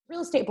real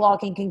estate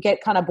blogging can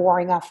get kind of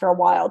boring after a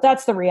while.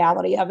 That's the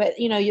reality of it.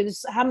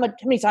 How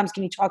many times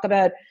can you talk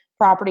about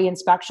property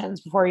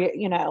inspections before you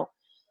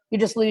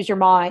just lose your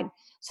mind?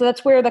 So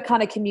that's where the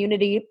kind of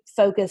community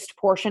focused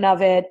portion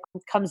of it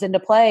comes into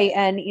play.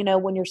 And,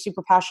 when you're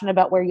super passionate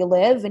about where you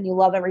live and you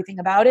love everything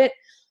about it,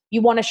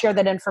 you want to share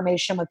that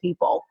information with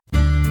people.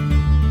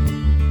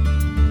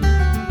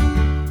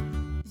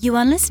 You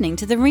are listening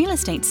to the Real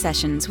Estate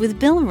Sessions with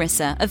Bill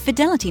Risser of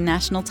Fidelity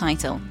National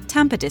Title,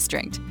 Tampa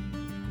District.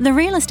 The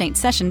Real Estate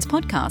Sessions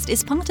podcast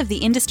is part of the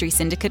Industry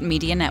Syndicate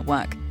Media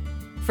Network.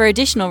 For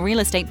additional real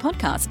estate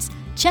podcasts,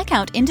 check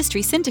out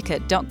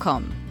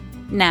industrysyndicate.com.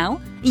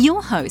 Now,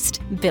 your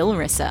host, Bill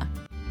Risser.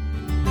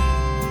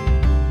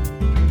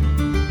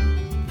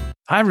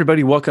 Hi,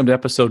 everybody. Welcome to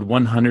episode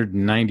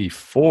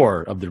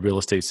 194 of the Real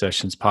Estate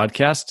Sessions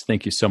podcast.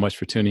 Thank you so much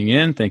for tuning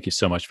in. Thank you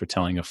so much for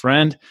telling a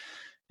friend.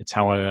 It's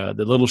how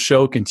the little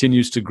show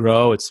continues to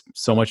grow. It's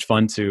so much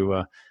fun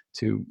to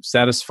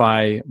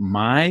satisfy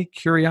my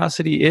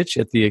curiosity itch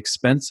at the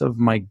expense of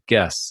my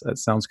guests. That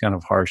sounds kind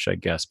of harsh, I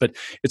guess, but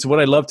it's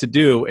what I love to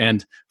do.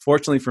 And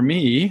fortunately for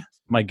me,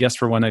 my guest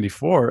for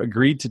 194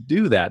 agreed to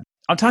do that.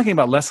 I'm talking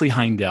about Leslie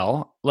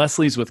Heindel.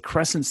 Leslie's with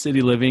Crescent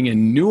City Living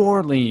in New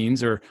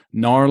Orleans, or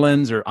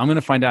Narlands, or I'm going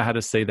to find out how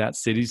to say that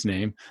city's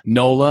name,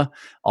 NOLA,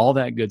 all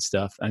that good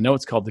stuff. I know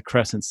it's called the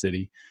Crescent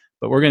City.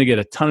 But we're going to get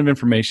a ton of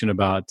information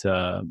about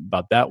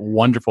that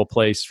wonderful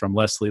place from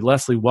Leslie.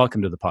 Leslie,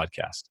 welcome to the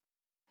podcast.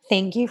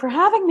 Thank you for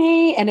having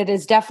me. And it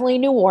is definitely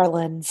New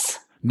Orleans.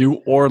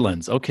 New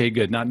Orleans. Okay,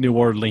 good. Not New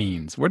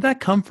Orleans. Where'd that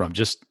come from?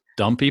 Just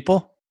dumb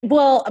people?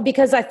 Well,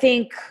 because I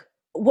think,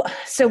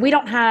 so we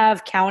don't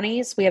have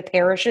counties, we have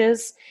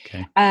parishes.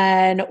 Okay.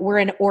 And we're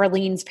in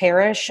Orleans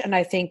Parish. And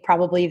I think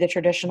probably the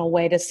traditional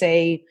way to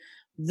say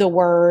the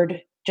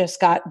word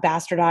just got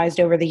bastardized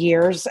over the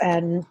years,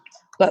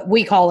 but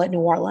we call it New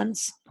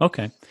Orleans.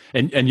 Okay.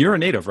 And you're a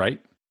native,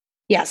 right?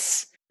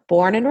 Yes.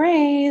 Born and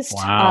raised.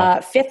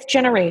 Wow. Fifth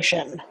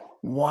generation.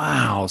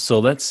 Wow. So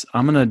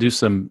I'm going to do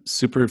some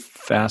super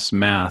fast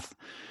math.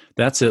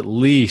 That's at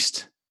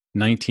least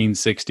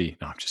 1960.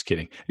 No, I'm just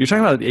kidding. You're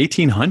talking about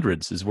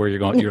 1800s is where you're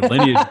going. Your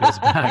lineage goes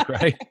back,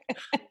 right?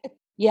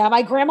 Yeah.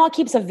 My grandma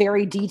keeps a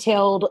very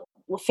detailed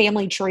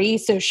family tree.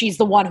 So she's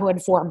the one who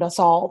informed us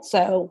all.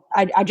 So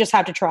I just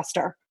have to trust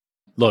her.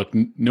 Look,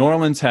 New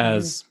Orleans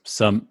has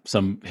some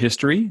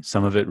history,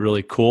 some of it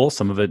really cool,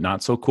 some of it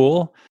not so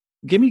cool.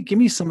 Give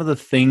me some of the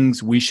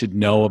things we should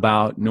know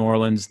about New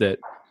Orleans that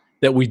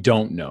we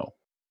don't know.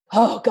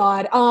 Oh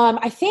God.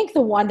 I think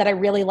the one that I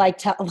really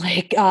like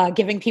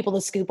giving people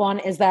the scoop on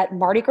is that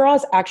Mardi Gras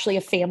is actually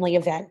a family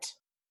event.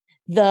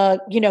 The,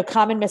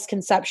 common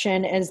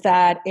misconception is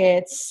that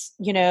it's,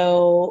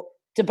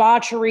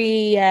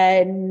 debauchery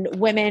and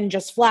women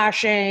just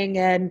flashing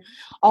and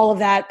all of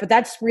that. But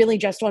that's really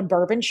just on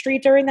Bourbon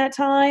Street during that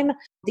time.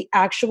 The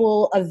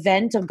actual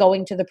event of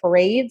going to the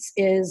parades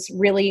is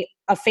really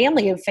a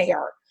family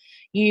affair.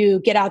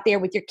 You get out there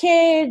with your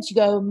kids, you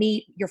go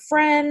meet your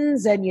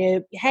friends and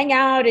you hang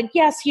out, and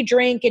yes, you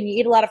drink and you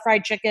eat a lot of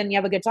fried chicken, you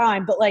have a good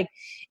time. But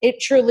it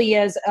truly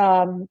is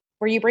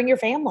where you bring your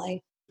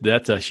family.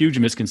 That's a huge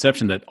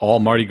misconception that all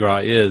Mardi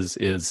Gras is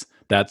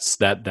that's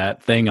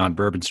that thing on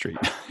Bourbon Street.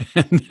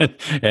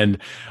 and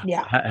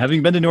yeah.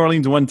 Having been to New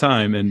Orleans one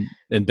time and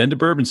been to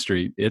Bourbon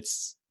Street,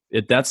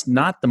 that's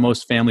not the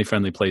most family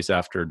friendly place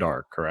after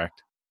dark,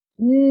 correct?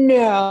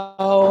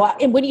 No.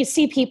 And when you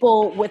see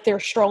people with their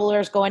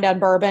strollers going down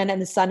Bourbon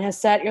and the sun has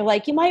set, you're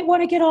like, you might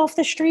want to get off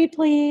the street,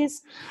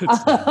 please.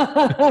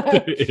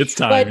 It's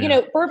time. But,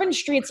 yeah. Bourbon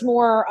Street's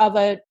more of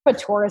a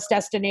tourist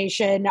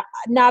destination.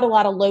 Not a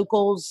lot of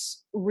locals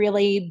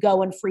really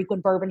go and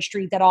frequent Bourbon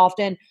Street that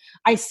often.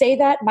 I say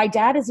that my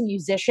dad is a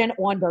musician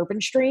on Bourbon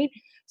Street.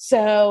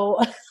 So,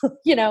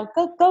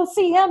 go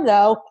see him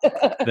though.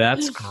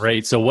 That's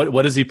great. So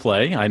what does he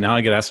play? I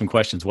got to ask some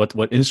questions.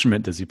 What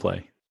instrument does he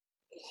play?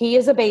 He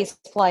is a bass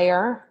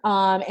player,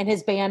 and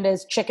his band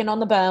is Chicken on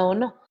the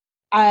Bone.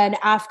 And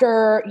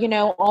after,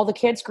 all the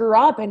kids grew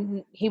up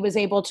and he was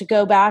able to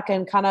go back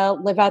and kind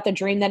of live out the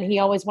dream that he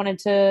always wanted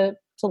to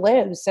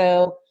live.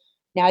 So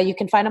now you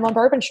can find him on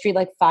Bourbon Street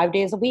 5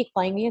 days a week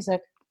playing music.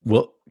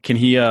 Well, can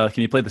he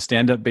play the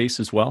stand-up bass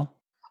as well?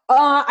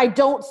 I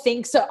don't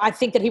think so. I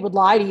think that he would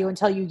lie to you and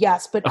tell you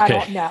yes, but okay. I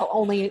don't know.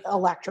 Only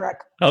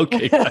electric.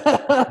 Okay.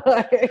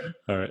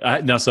 All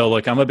right. So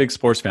look, I'm a big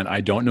sports fan.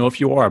 I don't know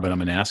if you are, but I'm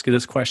going to ask you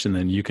this question,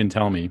 then you can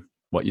tell me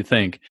what you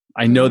think.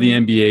 I know the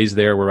NBA's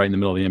there. We're right in the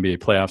middle of the NBA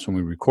playoffs when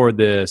we record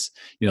this.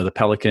 The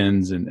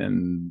Pelicans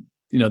and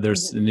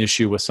there's an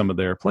issue with some of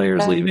their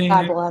players leaving.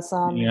 God bless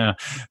them. Yeah.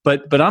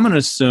 But I'm going to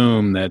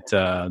assume that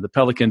the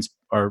Pelicans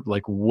are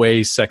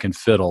way second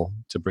fiddle,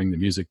 to bring the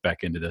music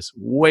back into this,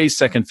 way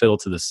second fiddle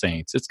to the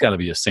Saints. It's got to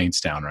be a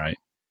Saints town, right?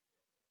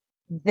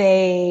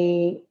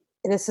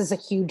 This is a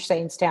huge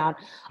Saints town.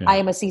 Yeah. I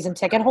am a season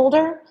ticket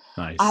holder.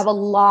 Nice. I have a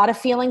lot of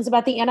feelings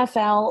about the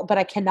NFL, but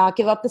I cannot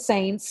give up the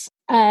Saints.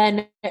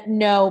 And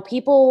no,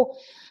 people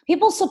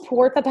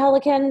support the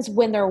Pelicans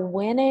when they're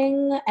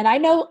winning. And I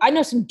know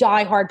some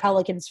diehard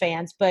Pelicans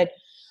fans, but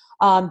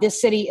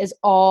This city is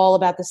all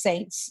about the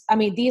Saints. I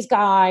mean, these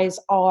guys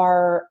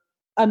are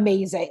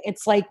amazing.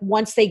 It's like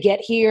once they get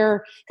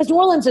here, because New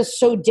Orleans is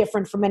so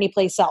different from any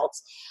place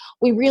else,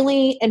 we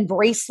really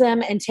embrace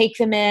them and take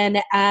them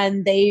in,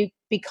 and they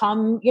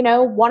become,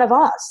 one of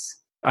us.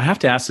 I have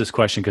to ask this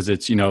question because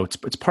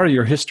it's part of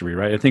your history,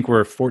 right? I think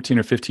we're 14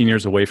 or 15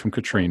 years away from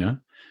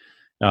Katrina.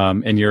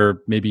 And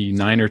you're maybe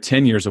 9 or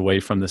 10 years away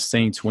from the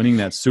Saints winning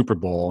that Super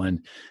Bowl.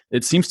 And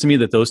it seems to me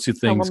that those two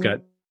things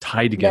got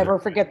tied together. Never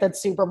forget that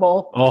Super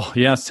Bowl. Oh,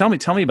 yes. Tell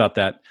me about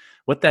that.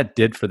 What that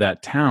did for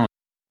that town.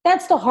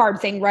 That's the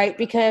hard thing, right?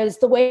 Because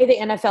the way the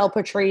NFL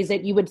portrays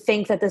it, you would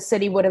think that the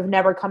city would have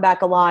never come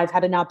back alive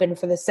had it not been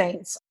for the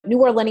Saints. New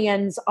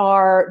Orleanians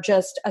are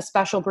just a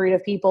special breed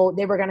of people.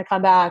 They were going to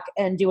come back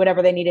and do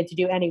whatever they needed to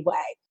do anyway.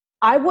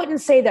 I wouldn't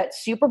say that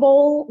Super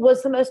Bowl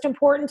was the most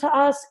important to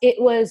us. It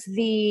was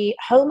the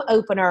home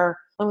opener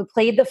when we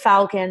played the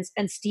Falcons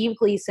and Steve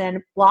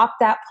Gleason blocked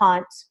that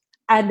punt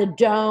and the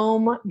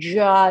dome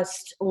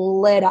just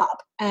lit up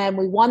and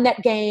we won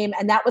that game.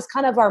 And that was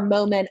kind of our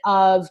moment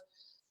of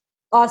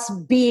us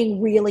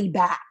being really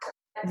back.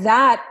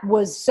 That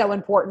was so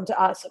important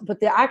to us. But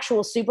the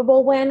actual Super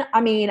Bowl win,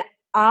 I mean,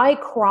 I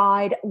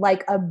cried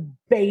like a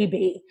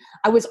baby.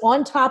 I was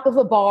on top of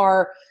a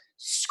bar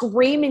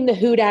screaming the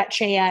Who Dat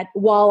chant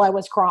while I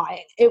was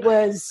crying. It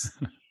was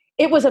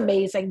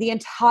amazing. The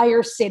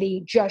entire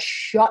city just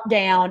shut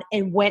down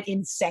and went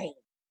insane.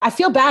 I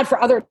feel bad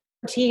for other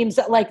teams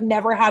that like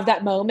never have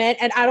that moment.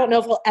 And I don't know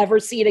if I'll ever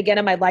see it again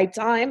in my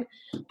lifetime,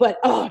 but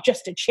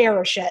just to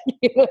cherish it.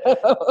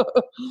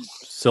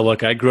 So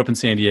look, I grew up in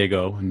San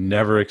Diego,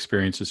 never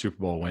experienced a Super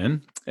Bowl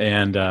win.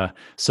 And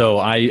so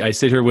I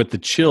sit here with the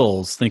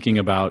chills thinking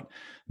about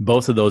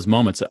both of those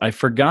moments. I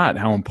forgot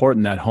how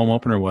important that home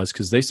opener was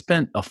because they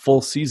spent a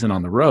full season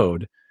on the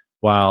road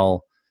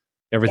while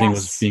everything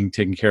was being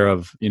taken care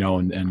of,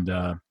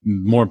 and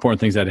more important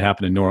things that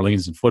happened in New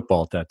Orleans in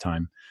football at that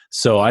time.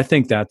 So I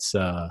think that's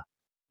a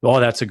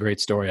great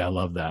story. I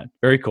love that.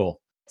 Very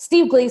cool.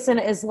 Steve Gleason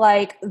is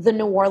like the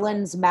New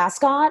Orleans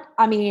mascot.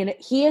 I mean,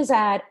 he is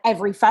at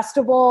every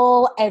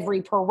festival,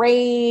 every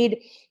parade.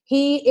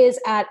 He is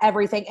at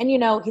everything. And,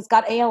 he's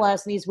got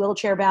ALS and he's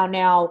wheelchair bound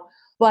now.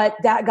 But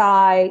that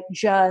guy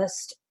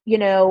just,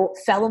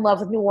 fell in love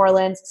with New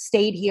Orleans,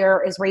 stayed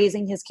here, is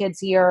raising his kids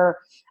here.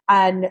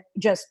 And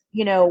just,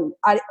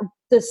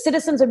 the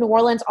citizens of New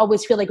Orleans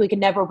always feel like we can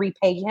never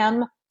repay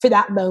him for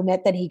that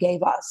moment that he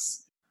gave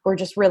us. We're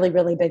just really,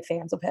 really big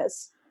fans of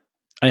his.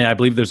 I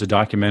believe there's a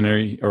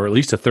documentary or at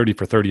least a 30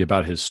 for 30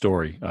 about his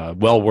story.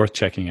 Well worth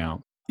checking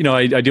out.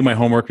 I do my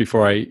homework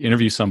before I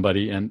interview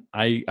somebody. And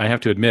I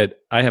have to admit,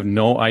 I have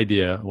no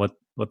idea what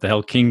the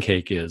hell king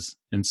cake is.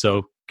 And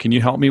so can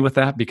you help me with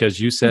that? Because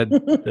you said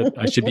that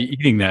I should be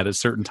eating that at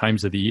certain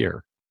times of the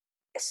year.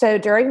 So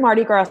during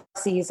Mardi Gras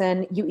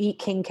season, you eat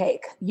king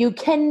cake. You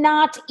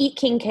cannot eat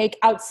king cake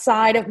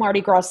outside of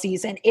Mardi Gras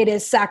season. It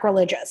is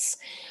sacrilegious.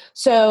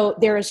 So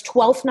there is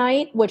 12th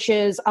night, which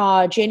is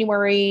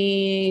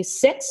January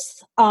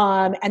 6th,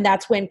 and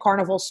that's when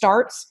Carnival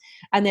starts.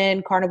 And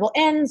then Carnival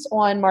ends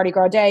on Mardi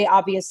Gras Day,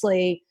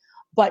 obviously.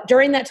 But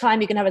during that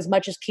time, you can have as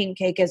much as king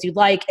cake as you'd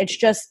like. It's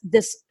just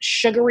this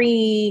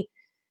sugary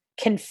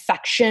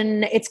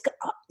confection.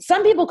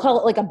 Some people call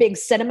it like a big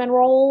cinnamon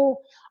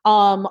roll.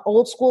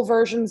 Old school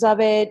versions of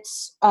it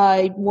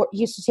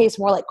used to taste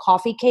more like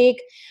coffee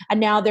cake, and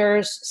now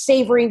there's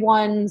savory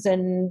ones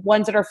and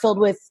ones that are filled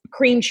with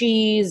cream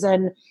cheese,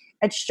 and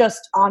it's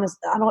just honest.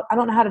 I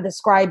don't know how to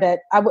describe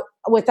it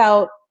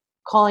without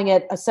calling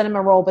it a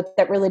cinnamon roll, but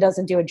that really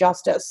doesn't do it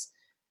justice.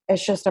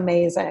 It's just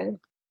amazing.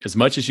 As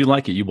much as you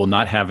like it, you will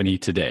not have any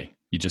today.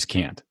 You just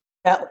can't.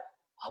 No.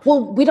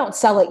 Well, we don't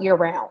sell it year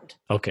round.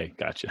 Okay,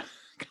 gotcha.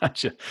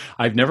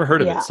 I've never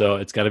heard of it, so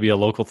it's got to be a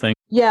local thing.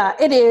 Yeah,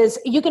 it is.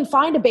 You can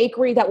find a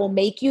bakery that will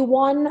make you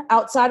one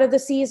outside of the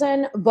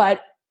season,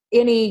 but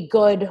any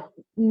good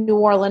New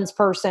Orleans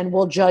person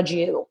will judge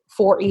you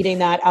for eating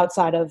that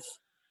outside of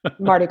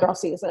Mardi Gras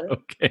season.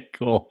 Okay,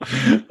 cool.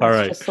 All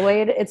right. Just the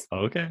way it's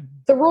okay.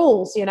 The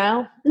rules,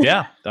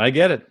 Yeah, I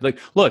get it. Like,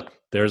 look,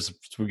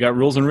 we got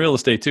rules in real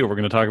estate too. We're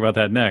going to talk about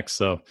that next.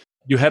 So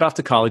you head off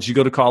to college. You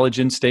go to college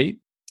in state?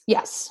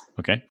 Yes.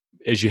 Okay.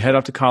 As you head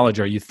off to college,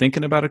 are you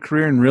thinking about a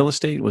career in real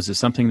estate? Was it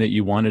something that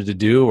you wanted to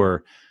do,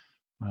 or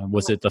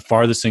was it the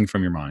farthest thing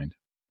from your mind?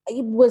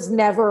 It was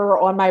never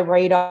on my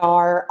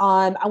radar.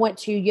 I went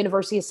to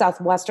University of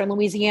Southwestern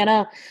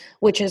Louisiana,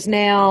 which is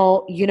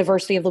now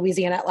University of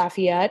Louisiana at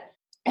Lafayette.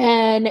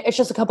 And it's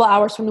just a couple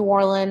hours from New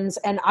Orleans.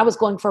 And I was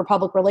going for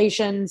public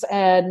relations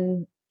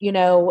and,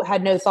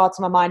 had no thoughts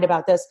in my mind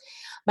about this.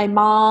 My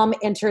mom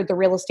entered the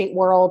real estate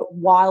world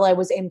while I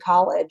was in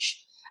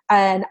college.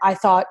 And I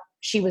thought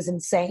she was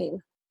insane,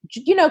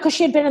 because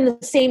she had been in the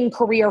same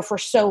career for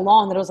so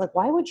long that I was like,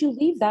 why would you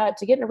leave that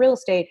to get into real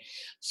estate?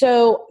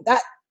 So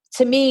that,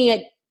 to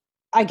me,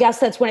 I guess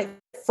that's when it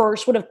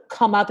first would have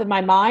come up in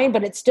my mind,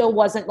 but it still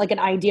wasn't like an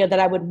idea that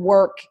I would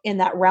work in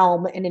that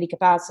realm in any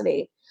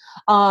capacity.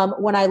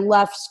 When I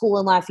left school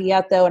in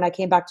Lafayette, though, and I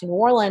came back to New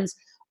Orleans,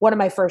 one of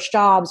my first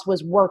jobs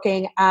was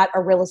working at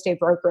a real estate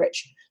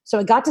brokerage. So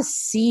I got to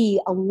see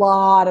a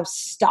lot of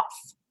stuff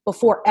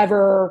before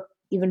ever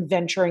even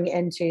venturing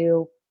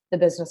into the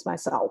business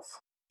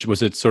myself.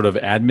 Was it sort of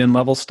admin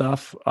level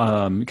stuff,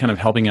 kind of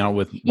helping out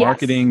with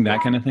marketing,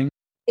 that kind of thing?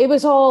 It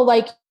was all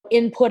like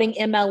inputting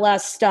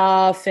MLS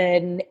stuff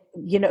and,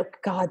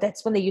 God,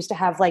 that's when they used to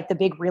have like the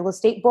big real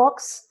estate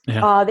books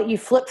that you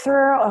flip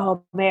through.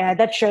 Oh man,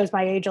 that shows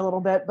my age a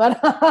little bit, but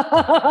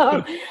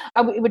I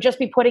would just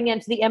be putting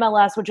into the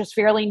MLS, which was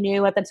fairly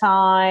new at the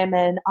time.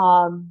 And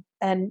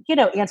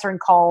answering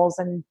calls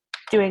and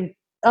doing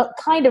a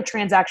kind of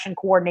transaction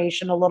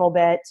coordination a little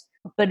bit,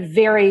 but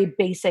very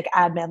basic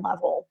admin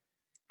level.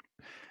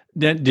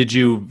 Then did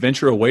you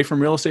venture away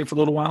from real estate for a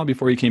little while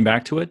before you came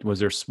back to it?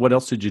 What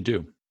else did you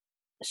do?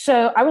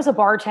 So I was a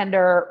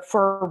bartender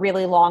for a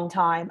really long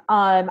time.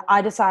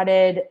 I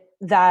decided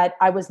that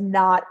I was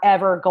not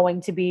ever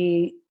going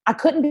to I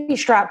couldn't be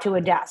strapped to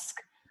a desk.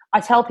 I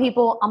tell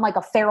people I'm like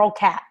a feral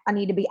cat. I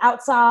need to be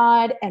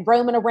outside and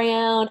roaming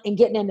around and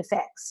getting into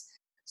fix.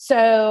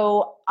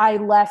 So I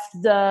left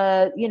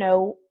the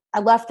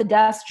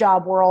desk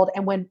job world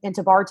and went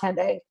into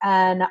bartending.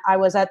 And I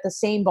was at the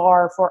same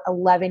bar for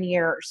 11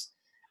 years.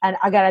 And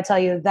I got to tell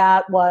you,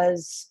 that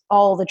was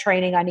all the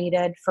training I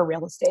needed for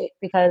real estate,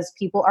 because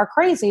people are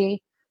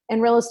crazy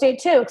in real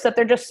estate too, except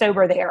they're just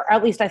sober there.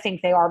 At least I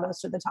think they are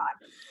most of the time.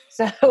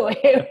 So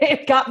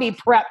it got me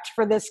prepped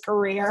for this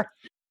career.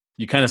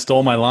 You kind of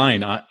stole my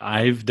line.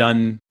 I've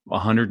done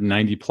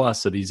 190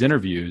 plus of these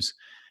interviews.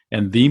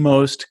 And the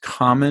most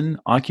common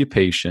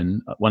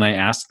occupation, when I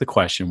ask the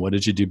question, what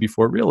did you do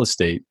before real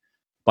estate,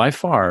 by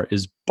far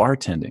is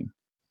bartending.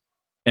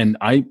 And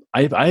I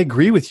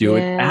agree with you.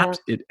 Yeah.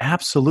 It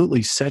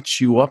absolutely sets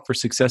you up for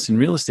success in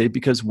real estate,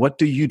 because what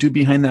do you do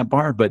behind that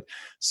bar but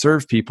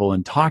serve people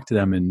and talk to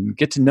them and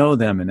get to know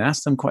them and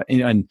ask them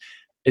questions. And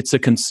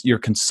you're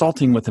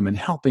consulting with them and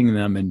helping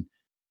them. And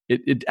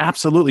it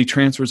absolutely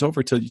transfers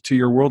over to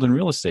your world in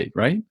real estate,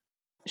 right?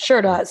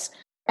 Sure does.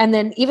 And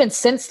then even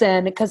since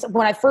then, because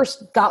when I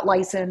first got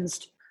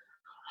licensed,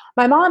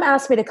 my mom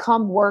asked me to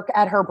come work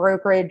at her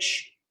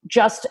brokerage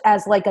just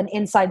as like an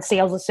inside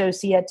sales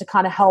associate to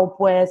kind of help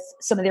with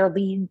some of their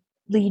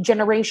lead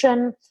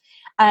generation.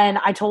 And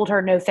I told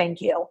her, no, thank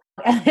you.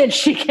 And then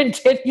she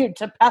continued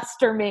to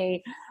pester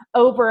me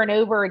over and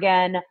over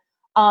again.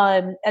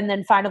 And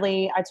then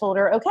finally I told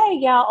her, okay,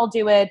 yeah, I'll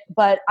do it,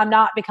 but I'm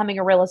not becoming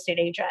a real estate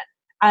agent.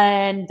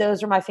 And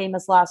those are my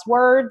famous last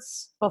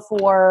words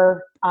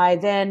before I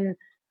did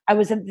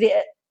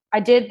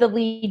the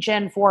lead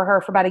gen for her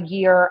for about a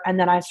year. And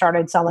then I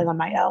started selling on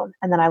my own.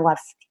 And then I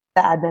left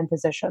the admin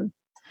position,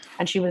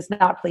 and she was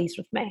not pleased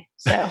with me.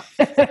 So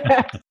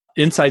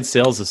inside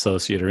sales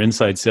associate or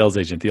inside sales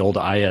agent, the old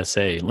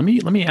ISA. Let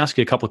me ask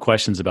you a couple of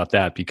questions about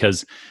that,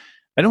 because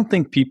I don't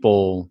think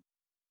people,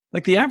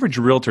 like the average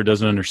realtor,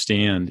 doesn't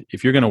understand,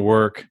 if you're going to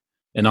work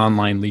an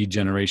online lead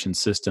generation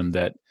system,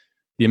 that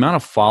the amount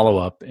of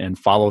follow-up and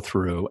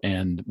follow-through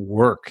and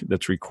work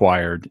that's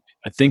required,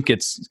 I think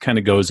it's kind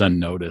of goes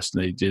unnoticed.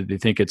 They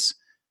think it's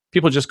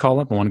people just call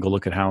up and want to go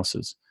look at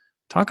houses.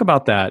 Talk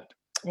about that.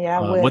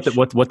 Yeah,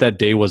 what that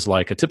day was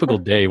like, a typical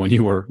day when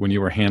you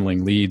were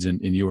handling leads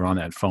and you were on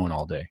that phone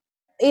all day.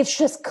 It's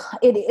just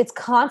it's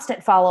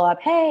constant follow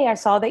up. Hey, I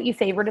saw that you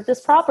favorited this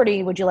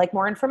property. Would you like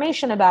more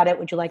information about it?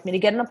 Would you like me to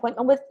get an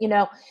appointment with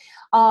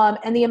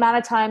and the amount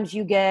of times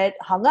you get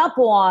hung up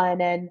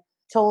on and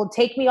told,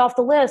 take me off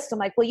the list. I'm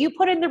like, well, you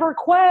put in the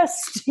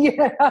request.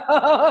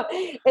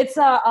 It's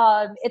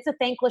a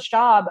thankless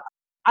job.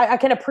 I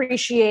can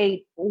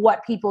appreciate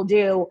what people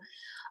do.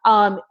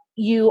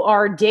 You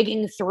are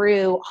digging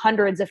through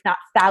hundreds, if not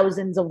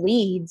thousands of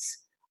leads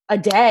a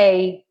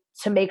day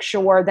to make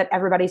sure that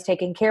everybody's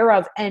taken care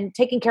of, and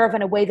taken care of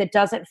in a way that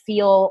doesn't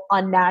feel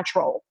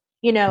unnatural,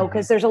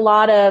 because there's a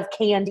lot of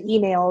canned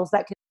emails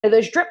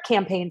those drip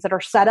campaigns that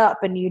are set up,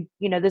 and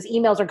those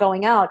emails are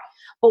going out,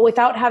 but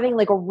without having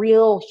like a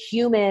real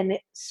human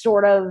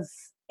sort of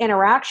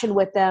interaction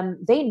with them,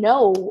 they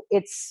know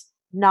that's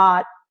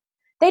not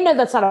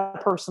a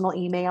personal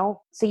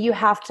email. So you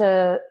have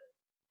to,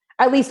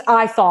 at least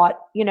I thought,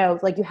 you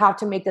have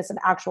to make this an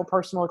actual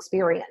personal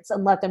experience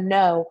and let them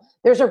know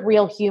there's a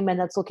real human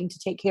that's looking to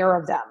take care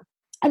of them.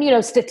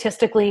 And,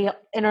 statistically,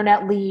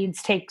 internet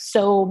leads take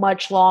so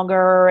much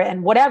longer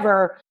and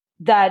whatever,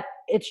 that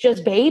it's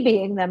just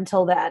babying them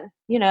till then,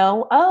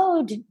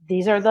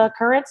 these are the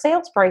current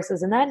sales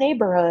prices in that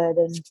neighborhood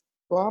and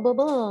blah, blah,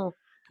 blah.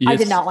 I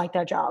did not like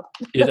that job.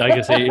 Like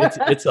I say,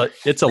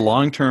 it's a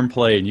long-term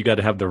play, and you got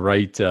to have the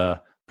right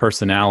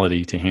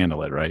personality to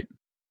handle it, right?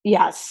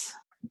 Yes.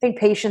 I think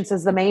patience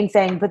is the main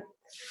thing, but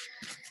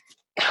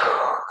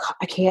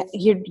I can't.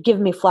 You're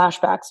giving me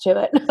flashbacks to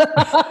it.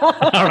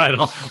 All right.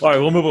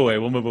 We'll move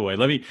away.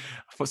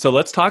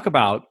 Let's talk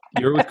about,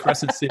 you're with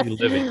Crescent City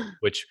Living,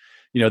 which,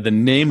 the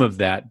name of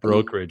that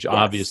brokerage, yes.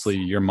 Obviously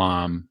your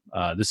mom,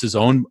 this is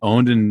owned,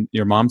 and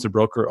your mom's a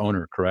broker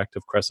owner, correct,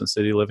 of Crescent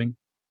City Living?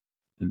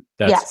 And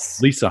that's yes.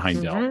 Lisa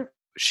Heindel. Mm-hmm.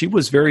 She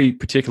was very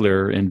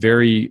particular and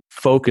very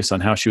focused on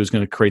how she was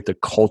going to create the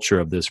culture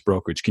of this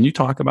brokerage. Can you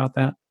talk about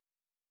that?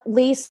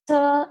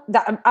 Lisa,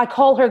 I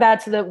call her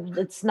that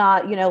it's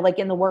not, like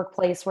in the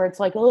workplace where it's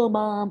like, oh,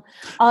 mom.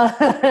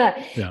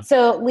 Yeah.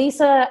 So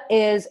Lisa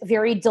is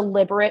very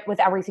deliberate with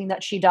everything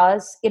that she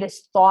does. It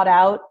is thought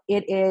out.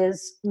 It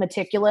is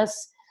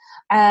meticulous.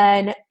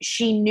 And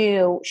she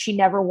knew she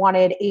never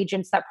wanted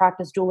agents that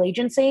practice dual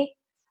agency.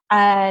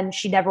 And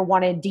she never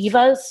wanted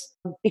divas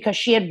because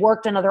she had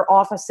worked in other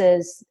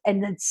offices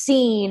and had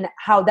seen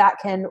how that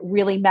can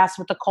really mess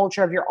with the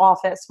culture of your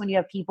office when you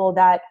have people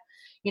that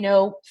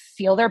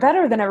feel they're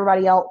better than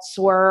everybody else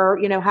or,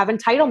 have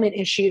entitlement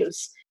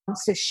issues.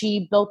 So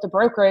she built the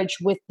brokerage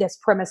with this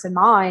premise in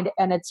mind,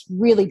 and it's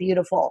really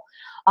beautiful.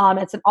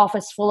 It's an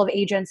office full of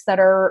agents that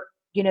are,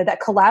 that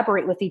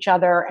collaborate with each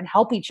other and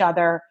help each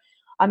other.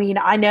 I mean,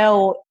 I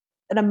know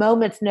at a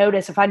moment's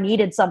notice, if I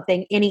needed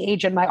something, any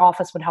agent in my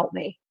office would help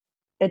me.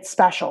 It's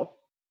special.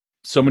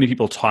 So many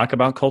people talk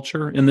about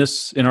culture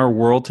in our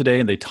world today,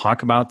 and they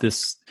talk about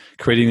this,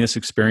 creating this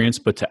experience,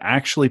 but to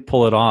actually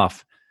pull it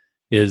off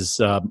is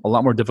a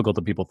lot more difficult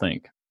than people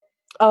think.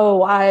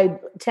 Oh, I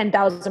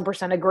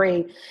 10,000%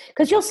 agree.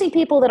 Because you'll see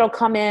people that'll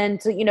come in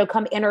to,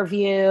 come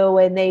interview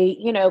and they,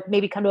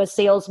 maybe come to a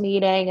sales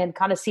meeting and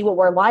kind of see what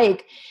we're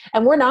like.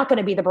 And we're not going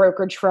to be the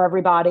brokerage for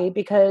everybody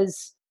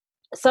because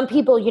some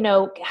people,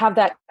 have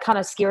that kind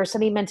of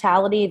scarcity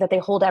mentality that they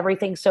hold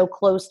everything so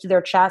close to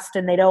their chest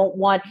and they don't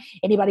want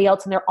anybody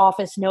else in their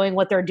office knowing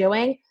what they're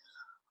doing.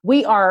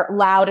 We are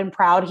loud and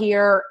proud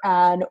here,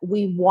 and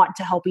we want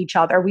to help each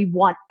other. We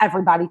want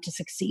everybody to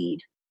succeed.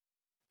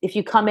 If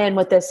you come in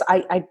with this,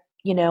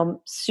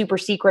 super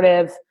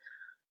secretive,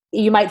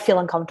 you might feel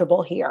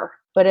uncomfortable here,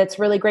 but it's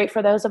really great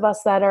for those of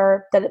us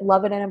that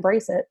love it and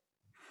embrace it.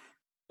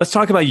 Let's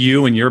talk about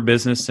you and your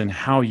business and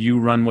how you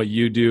run what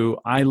you do.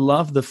 I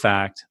love the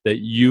fact that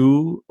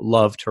you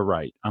love to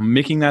write. I'm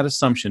making that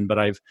assumption, but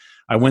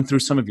I went through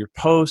some of your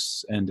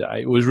posts, and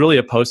it was really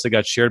a post that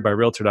got shared by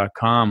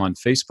Realtor.com on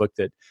Facebook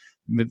that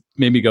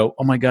made me go,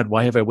 oh my God,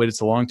 why have I waited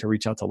so long to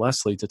reach out to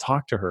Leslie to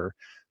talk to her?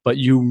 But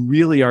you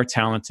really are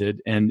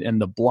talented, and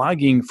the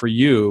blogging for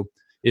you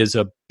is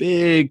a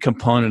big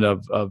component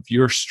of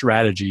your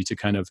strategy to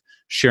kind of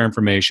share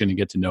information and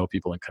get to know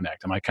people and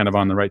connect. Am I kind of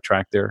on the right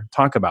track there?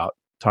 Talk about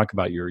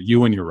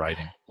you and your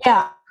writing.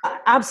 Yeah,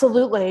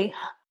 absolutely.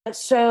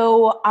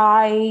 So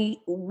I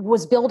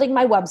was building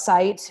my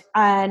website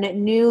and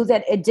knew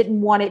that it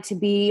didn't want it to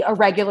be a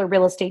regular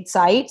real estate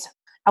site.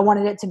 I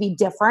wanted it to be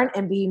different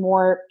and be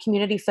more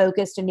community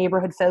focused and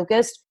neighborhood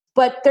focused.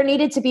 But there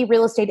needed to be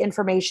real estate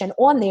information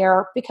on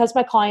there because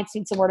my clients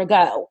need somewhere to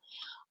go.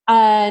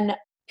 And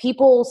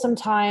people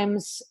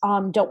sometimes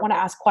don't want to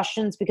ask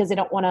questions because they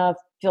don't want to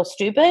feel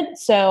stupid.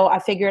 So I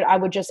figured I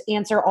would just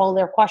answer all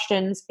their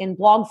questions in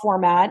blog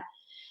format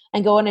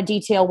and go into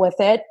detail with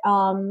it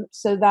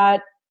so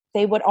that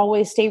they would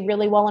always stay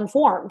really well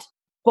informed.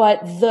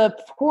 But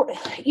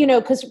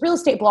because real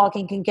estate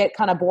blogging can get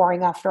kind of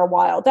boring after a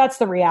while. That's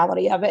the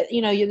reality of it.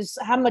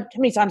 How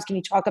many times can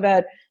you talk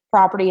about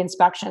property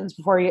inspections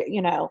before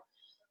you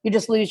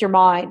just lose your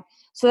mind?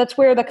 So that's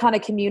where the kind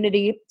of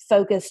community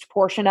focused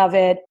portion of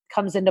it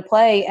comes into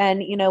play.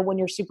 And, when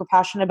you're super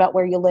passionate about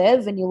where you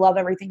live and you love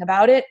everything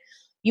about it,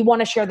 you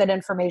want to share that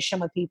information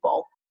with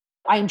people.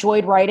 I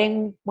enjoyed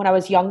writing when I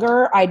was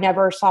younger. I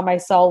never saw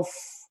myself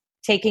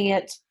taking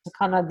it to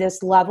kind of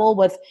this level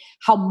with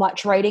how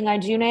much writing I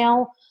do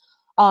now.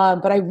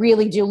 But I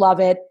really do love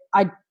it.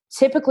 I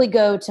typically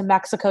go to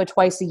Mexico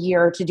twice a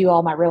year to do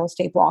all my real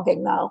estate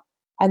blogging though.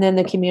 And then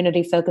the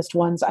community focused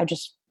ones, I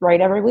just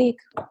write every week.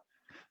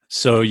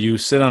 So you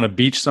sit on a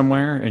beach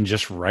somewhere and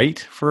just write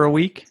for a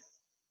week?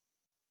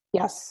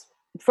 Yes.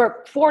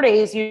 For 4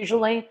 days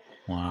usually.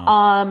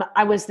 Wow.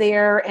 I was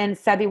there in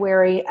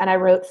February and I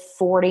wrote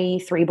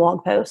 43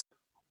 blog posts.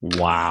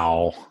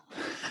 Wow.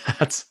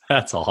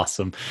 That's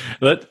awesome.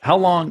 But how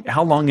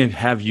long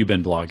have you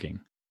been blogging?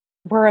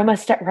 We're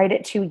almost right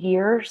at 2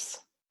 years.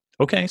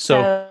 Okay.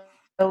 So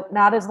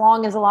not as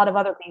long as a lot of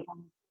other people.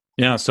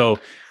 Yeah. So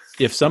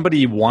if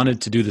somebody wanted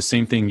to do the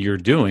same thing you're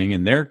doing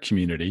in their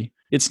community,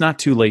 it's not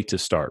too late to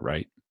start,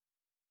 right?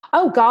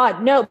 Oh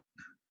God, no,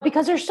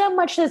 because there's so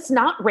much that's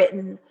not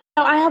written.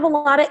 I have a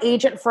lot of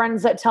agent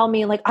friends that tell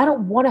me like, I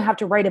don't want to have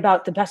to write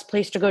about the best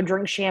place to go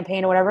drink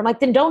champagne or whatever. I'm like,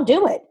 then don't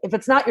do it. If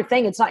it's not your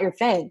thing, it's not your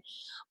thing.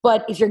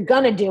 But if you're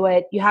going to do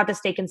it, you have to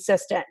stay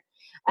consistent.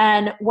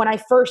 And when I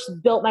first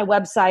built my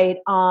website,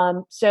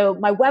 so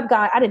my web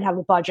guy, I didn't have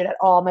a budget at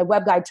all. My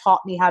web guy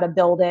taught me how to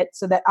build it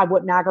so that I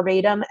wouldn't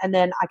aggravate him and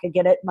then I could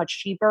get it much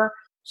cheaper.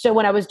 So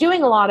when I was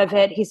doing a lot of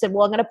it, he said,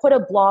 well, I'm going to put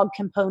a blog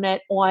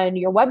component on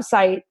your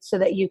website so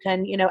that you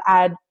can,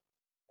 add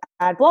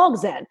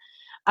blogs in.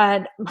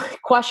 And my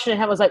question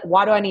to him was like,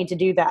 why do I need to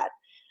do that?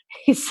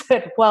 He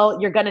said,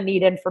 well, you're going to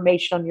need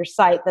information on your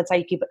site. That's how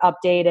you keep it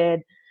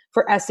updated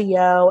for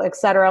SEO, et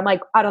cetera. I'm like,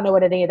 I don't know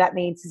what any of that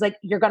means. He's like,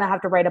 you're going to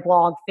have to write a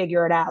blog,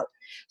 figure it out.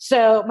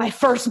 So my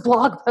first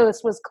blog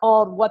post was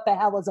called, What the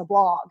Hell is a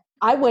Blog?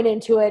 I went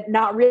into it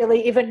not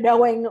really even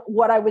knowing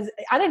I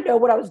didn't know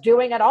what I was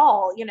doing at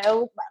all.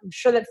 I'm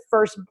sure that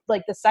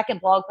the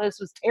second blog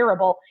post was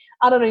terrible.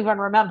 I don't even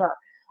remember.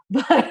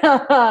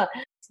 But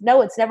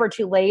no, it's never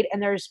too late.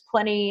 And there's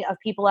plenty of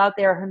people out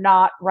there who are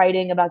not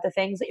writing about the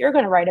things that you're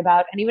going to write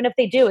about. And even if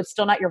they do, it's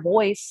still not your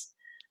voice.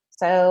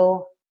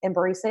 So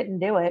embrace it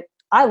and do it.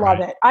 I love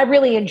it. I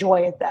really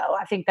enjoy it though.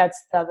 I think that's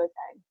the other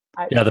thing.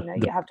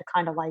 You have to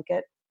kind of like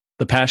it.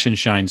 The passion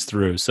shines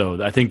through.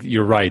 So I think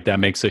you're right. That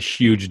makes a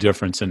huge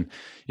difference in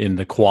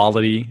the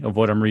quality of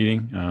what I'm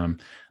reading.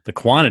 The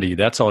quantity,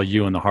 that's all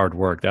you and the hard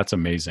work. That's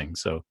amazing.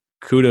 So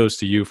kudos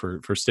to you for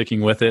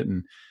sticking with it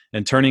and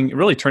turning.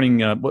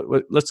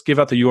 Let's give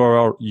out the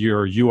URL,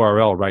 your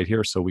URL right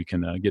here, so we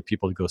can get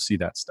people to go see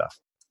that stuff.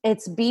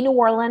 It's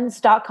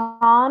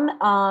beneworleans.com.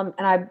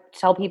 And I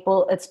tell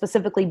people it's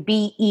specifically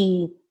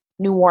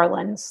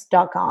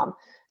beneworleans.com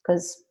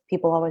because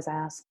people always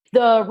ask.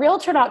 The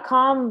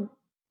realtor.com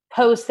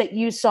post that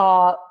you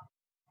saw,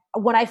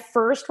 when I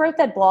first wrote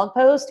that blog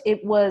post,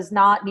 it was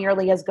not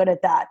nearly as good as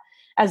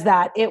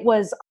that. It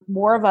was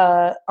more of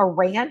a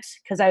rant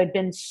because I had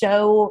been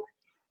so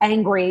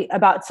angry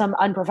about some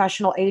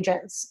unprofessional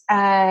agents.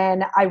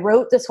 And I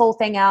wrote this whole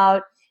thing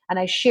out and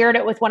I shared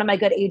it with one of my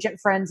good agent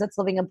friends that's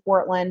living in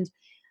Portland.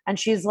 And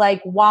she's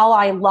like, while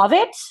I love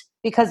it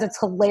because it's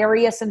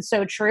hilarious and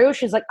so true,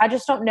 she's like, I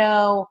just don't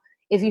know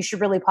if you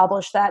should really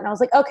publish that. And I was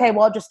like, okay,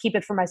 well, I'll just keep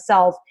it for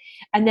myself.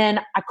 And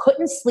then I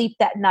couldn't sleep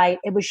that night.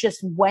 It was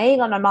just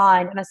weighing on my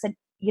mind. And I said,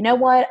 you know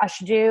what I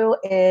should do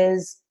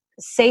is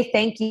say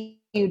thank you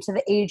to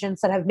the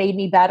agents that have made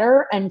me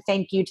better. And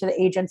thank you to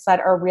the agents that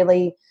are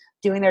really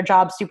doing their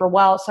job super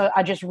well. So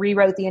I just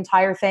rewrote the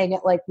entire thing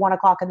at like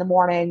 1:00 in the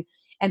morning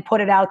and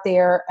put it out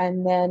there.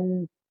 And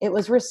then it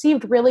was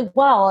received really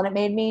well. And it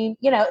made me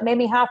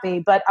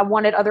happy. But I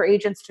wanted other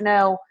agents to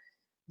know,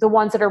 the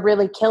ones that are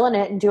really killing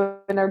it and doing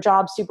their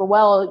job super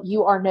well,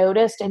 you are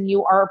noticed and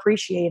you are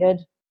appreciated.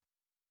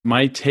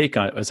 My take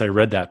on, as I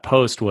read that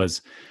post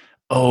was,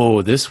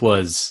 this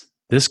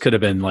could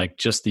have been like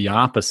just the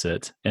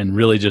opposite and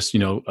really just,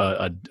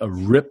 a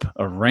rip,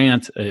 a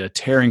rant, a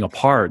tearing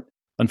apart,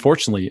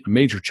 unfortunately, a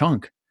major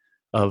chunk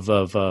of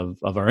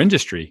our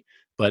industry.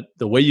 But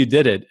the way you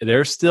did it,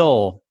 there is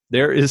still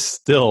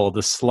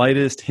the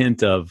slightest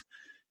hint of,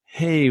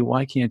 hey,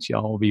 why can't you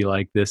all be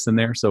like this in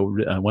there? So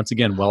once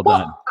again, well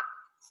done.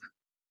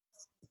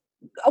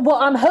 Well,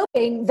 I'm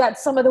hoping that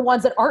some of the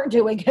ones that aren't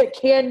doing it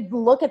can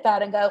look at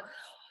that and go,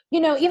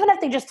 even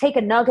if they just take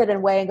a nugget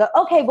away and go,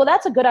 okay, well,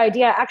 that's a good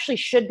idea. I actually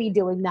should be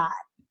doing that.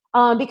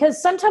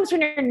 Because sometimes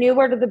when you're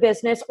newer to the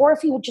business, or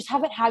if you just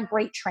haven't had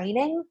great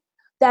training,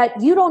 that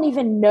you don't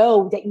even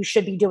know that you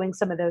should be doing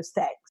some of those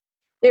things.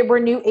 There were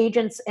new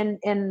agents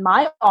in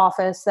my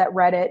office that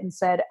read it and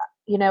said,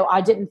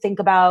 I didn't think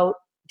about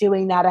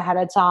doing that ahead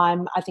of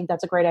time. I think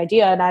that's a great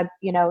idea. And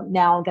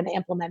now I'm going to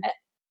implement it.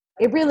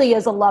 It really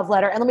is a love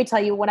letter. And let me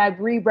tell you, when I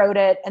rewrote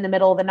it in the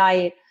middle of the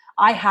night,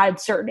 I had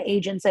certain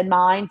agents in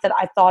mind that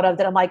I thought of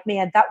that I'm like,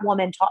 man, that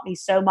woman taught me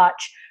so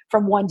much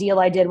from one deal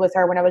I did with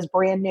her when I was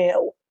brand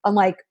new on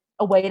like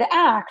a way to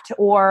act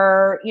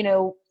or,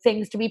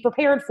 things to be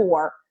prepared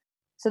for.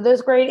 So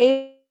those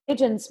great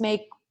agents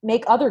make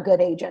other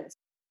good agents.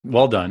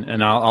 Well done.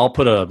 And I'll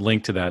put a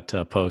link to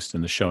that post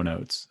in the show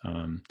notes.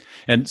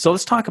 And so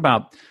let's talk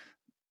about,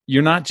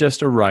 you're not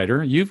just a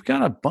writer. You've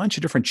got a bunch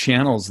of different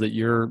channels that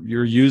you're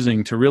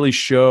using to really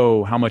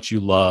show how much you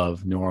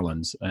love New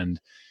Orleans. And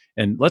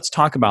let's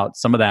talk about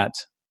some of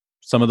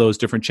those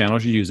different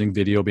channels you're using,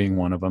 video being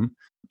one of them.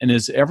 And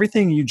is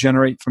everything you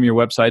generate from your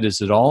website,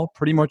 is it all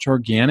pretty much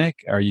organic?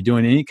 Are you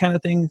doing any kind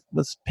of thing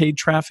with paid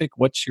traffic?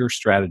 What's your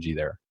strategy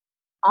there?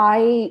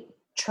 I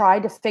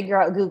tried to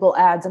figure out Google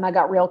Ads and I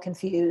got real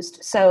confused.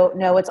 So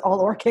no, it's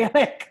all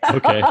organic.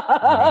 Okay.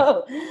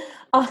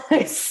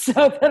 Right. So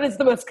that is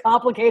the most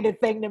complicated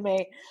thing to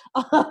me.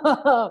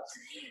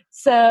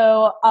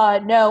 So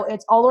no,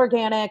 it's all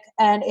organic,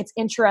 and it's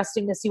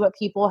interesting to see what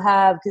people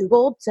have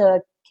Googled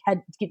to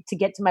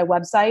get to my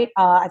website.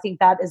 I think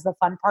that is the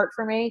fun part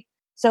for me.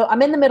 So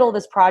I'm in the middle of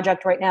this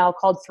project right now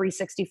called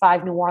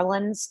 365 New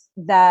Orleans,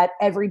 that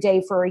every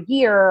day for a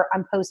year,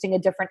 I'm posting a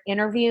different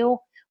interview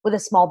with a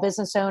small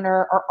business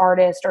owner or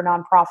artist or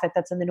nonprofit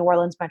that's in the New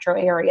Orleans metro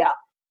area.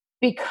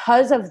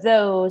 Because of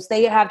those,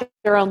 they have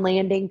their own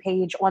landing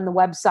page on the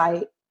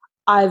website.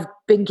 I've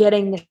been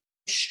getting the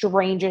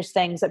strangest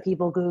things that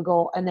people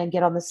Google and then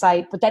get on the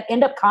site, but that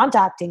end up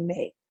contacting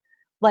me.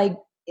 Like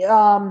they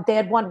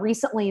had one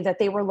recently that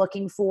they were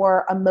looking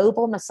for a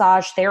mobile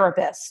massage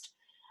therapist.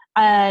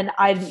 And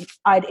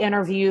I'd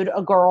interviewed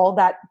a girl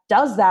that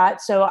does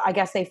that. So I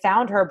guess they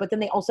found her, but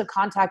then they also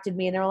contacted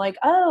me and they were like,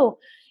 oh,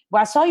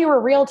 well, I saw you were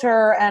a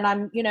realtor and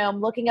I'm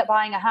looking at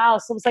buying a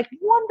house. I was like,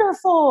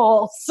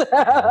 wonderful.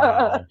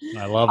 Wow.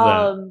 I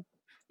love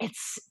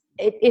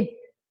that.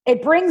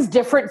 It brings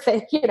different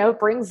things,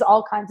 brings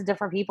all kinds of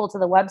different people to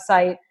the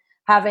website,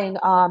 having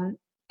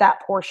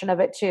that portion of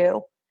it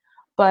too.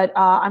 But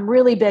I'm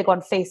really big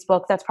on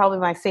Facebook. That's probably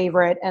my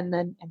favorite. And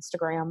then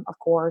Instagram, of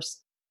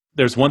course.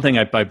 There's one thing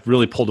I've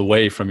really pulled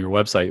away from your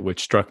website, which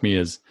struck me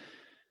as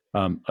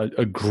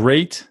a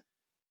great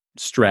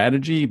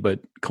strategy,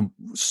 but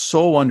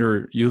so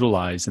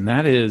underutilized. And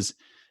that is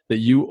that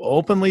you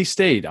openly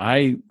state,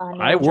 I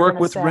work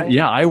with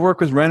I work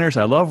with renters.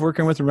 I love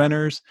working with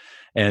renters,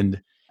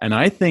 and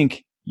I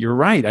think you're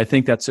right. I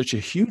think that's such a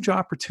huge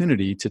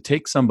opportunity to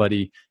take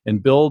somebody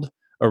and build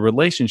a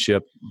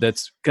relationship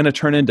that's going to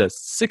turn into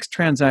 6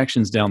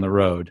 transactions down the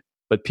road.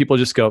 But people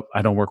just go,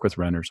 I don't work with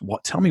renters.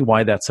 Tell me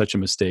why that's such a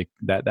mistake,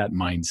 that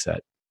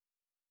mindset.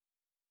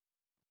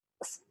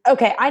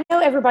 Okay, I know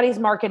everybody's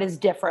market is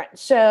different.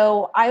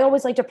 So I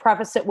always like to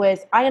preface it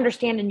with, I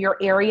understand in your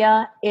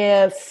area,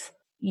 if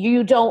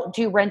you don't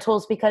do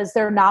rentals because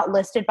they're not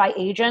listed by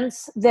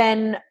agents,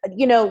 then,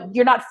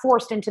 you're not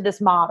forced into this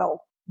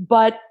model.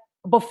 But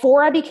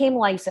before I became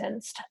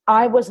licensed,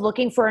 I was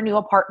looking for a new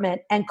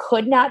apartment and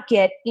could not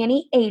get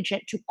any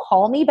agent to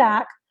call me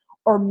back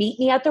or meet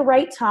me at the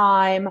right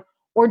time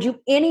or do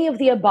any of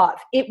the above.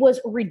 It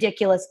was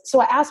ridiculous. So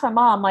I asked my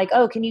mom, like,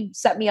 oh, can you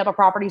set me up a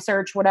property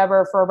search,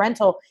 whatever, for a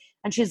rental?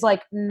 And she's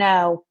like,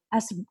 no.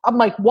 I'm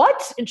like,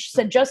 what? And she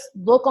said, just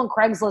look on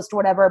Craigslist or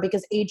whatever,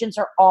 because agents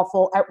are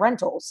awful at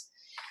rentals.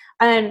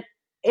 And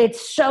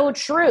it's so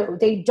true.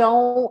 They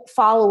don't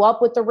follow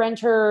up with the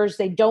renters.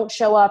 They don't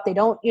show up. They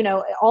don't,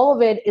 all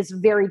of it is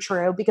very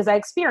true because I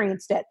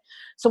experienced it.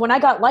 So when I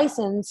got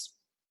licensed,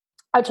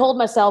 I told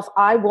myself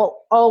I will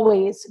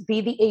always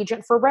be the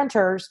agent for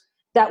renters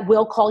that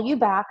will call you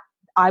back.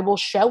 I will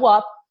show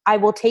up. I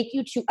will take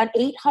you to an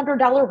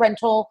 $800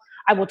 rental.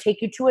 I will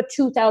take you to a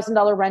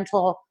 $2,000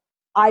 rental.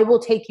 I will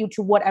take you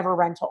to whatever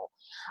rental.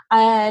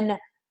 And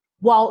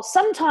while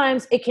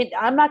sometimes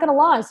I'm not going to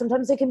lie,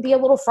 sometimes it can be a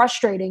little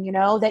frustrating,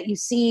 that you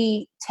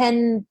see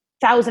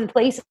 10,000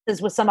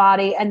 places with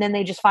somebody and then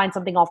they just find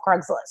something off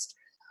Craigslist.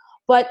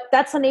 But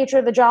that's the nature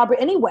of the job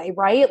anyway,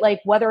 right?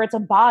 Like whether it's a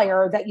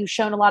buyer that you've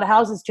shown a lot of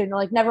houses to and you're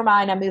like, never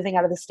mind, I'm moving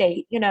out of the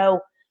state,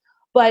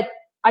 But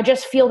I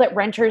just feel that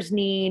renters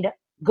need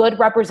good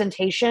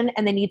representation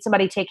and they need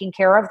somebody taking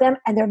care of them,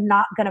 and they're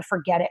not going to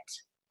forget it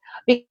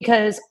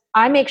because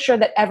I make sure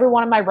that every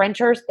one of my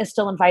renters is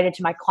still invited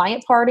to my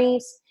client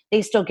parties.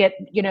 They still get,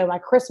 my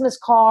Christmas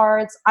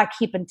cards. I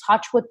keep in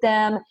touch with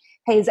them.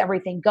 Hey, is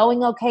everything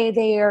going okay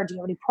there? Do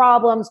you have any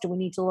problems? Do we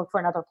need to look for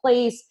another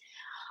place?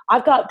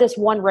 I've got this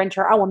one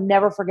renter. I will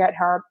never forget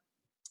her.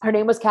 Her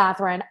name was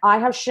Catherine.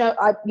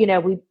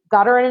 We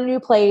got her in a new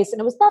place and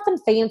it was nothing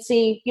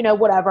fancy,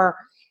 whatever.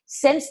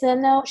 Since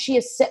then, though, she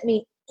has sent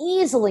me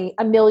easily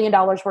 $1 million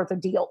worth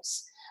of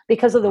deals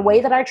because of the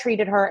way that I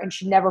treated her, and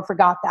she never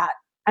forgot that.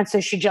 And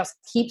so she just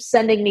keeps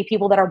sending me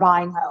people that are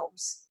buying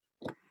homes.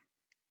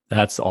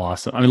 That's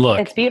awesome. I mean, look,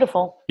 it's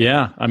beautiful.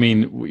 Yeah, I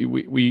mean,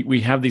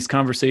 we have these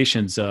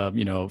conversations,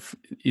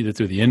 either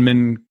through the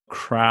Inman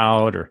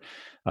crowd or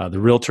the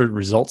Realtor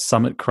Results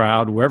Summit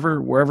crowd,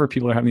 wherever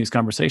people are having these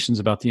conversations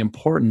about the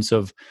importance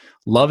of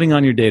loving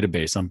on your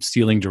database. I'm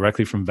stealing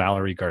directly from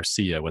Valerie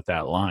Garcia with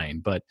that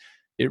line, but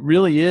it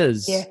really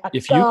is. Yeah,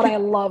 I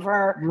love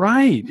her.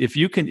 Right.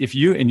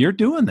 And you're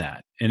doing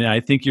that. And I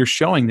think you're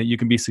showing that you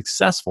can be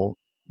successful,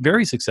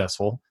 very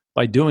successful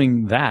by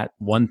doing that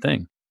one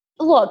thing.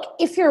 Look,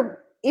 if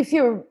you're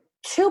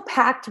too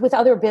packed with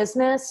other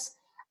business,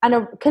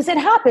 and because it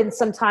happens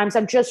sometimes,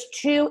 I'm just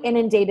too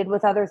inundated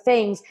with other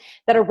things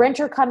that a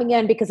renter coming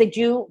in because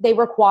they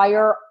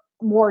require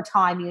more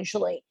time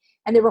usually,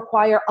 and they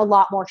require a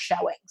lot more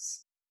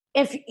showings.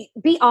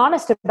 Be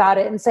honest about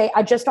it and say,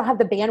 I just don't have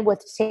the bandwidth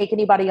to take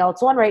anybody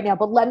else on right now,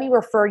 but let me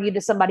refer you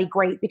to somebody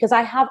great, because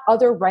I have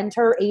other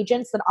renter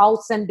agents that I'll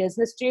send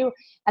business to,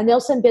 and they'll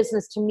send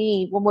business to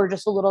me when we're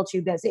just a little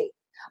too busy.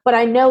 But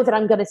I know that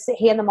I'm going to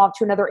hand them off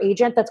to another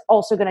agent that's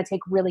also going to take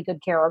really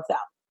good care of them.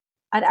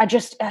 And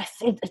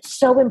it's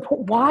so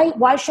important.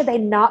 Why should they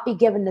not be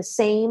given the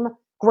same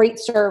great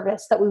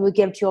service that we would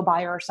give to a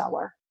buyer or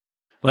seller?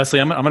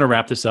 Leslie, I'm going to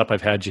wrap this up.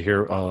 I've had you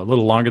here a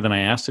little longer than I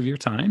asked of your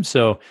time.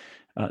 So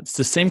it's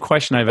the same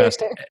question I've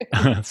asked.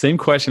 Same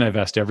question I've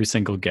asked every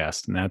single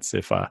guest, and that's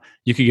if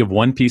you could give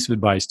one piece of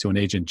advice to an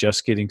agent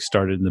just getting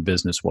started in the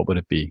business, what would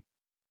it be?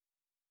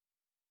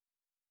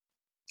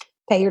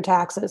 Pay your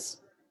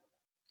taxes.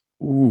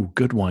 Ooh,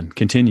 good one.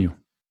 Continue.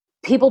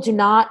 People do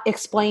not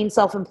explain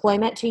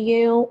self-employment to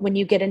you when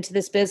you get into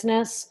this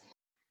business.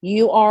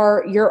 You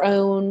are your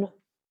own,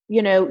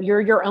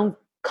 you're your own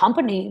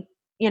company,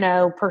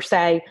 per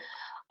se.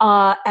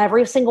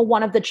 Every single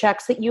one of the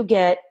checks that you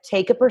get,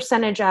 take a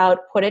percentage out,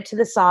 put it to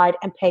the side,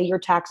 and pay your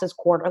taxes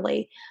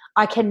quarterly.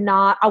 I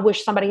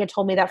wish somebody had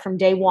told me that from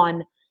day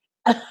one.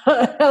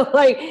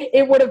 Like,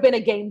 it would have been a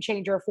game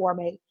changer for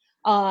me.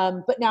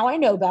 But now I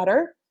know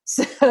better.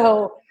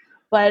 So,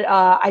 but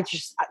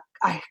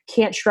I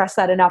can't stress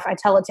that enough. I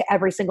tell it to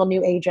every single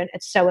new agent.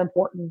 It's so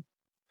important.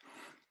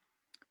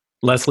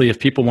 Leslie, if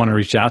people want to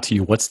reach out to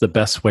you, what's the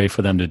best way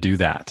for them to do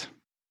that?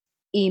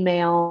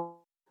 Email.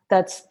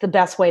 That's the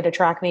best way to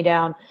track me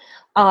down,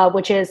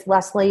 which is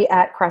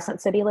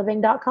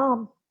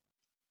Leslie@crescentcityliving.com.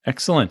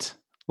 Excellent.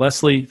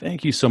 Leslie,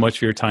 thank you so much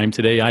for your time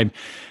today.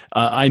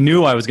 I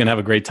knew I was going to have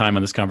a great time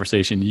on this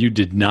conversation. You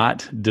did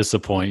not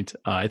disappoint.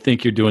 I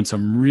think you're doing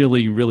some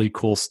really, really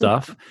cool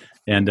stuff.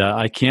 And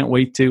I can't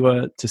wait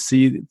to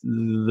see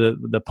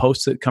the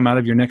posts that come out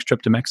of your next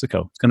trip to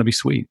Mexico. It's going to be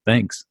sweet.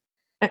 Thanks.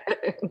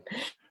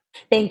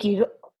 Thank you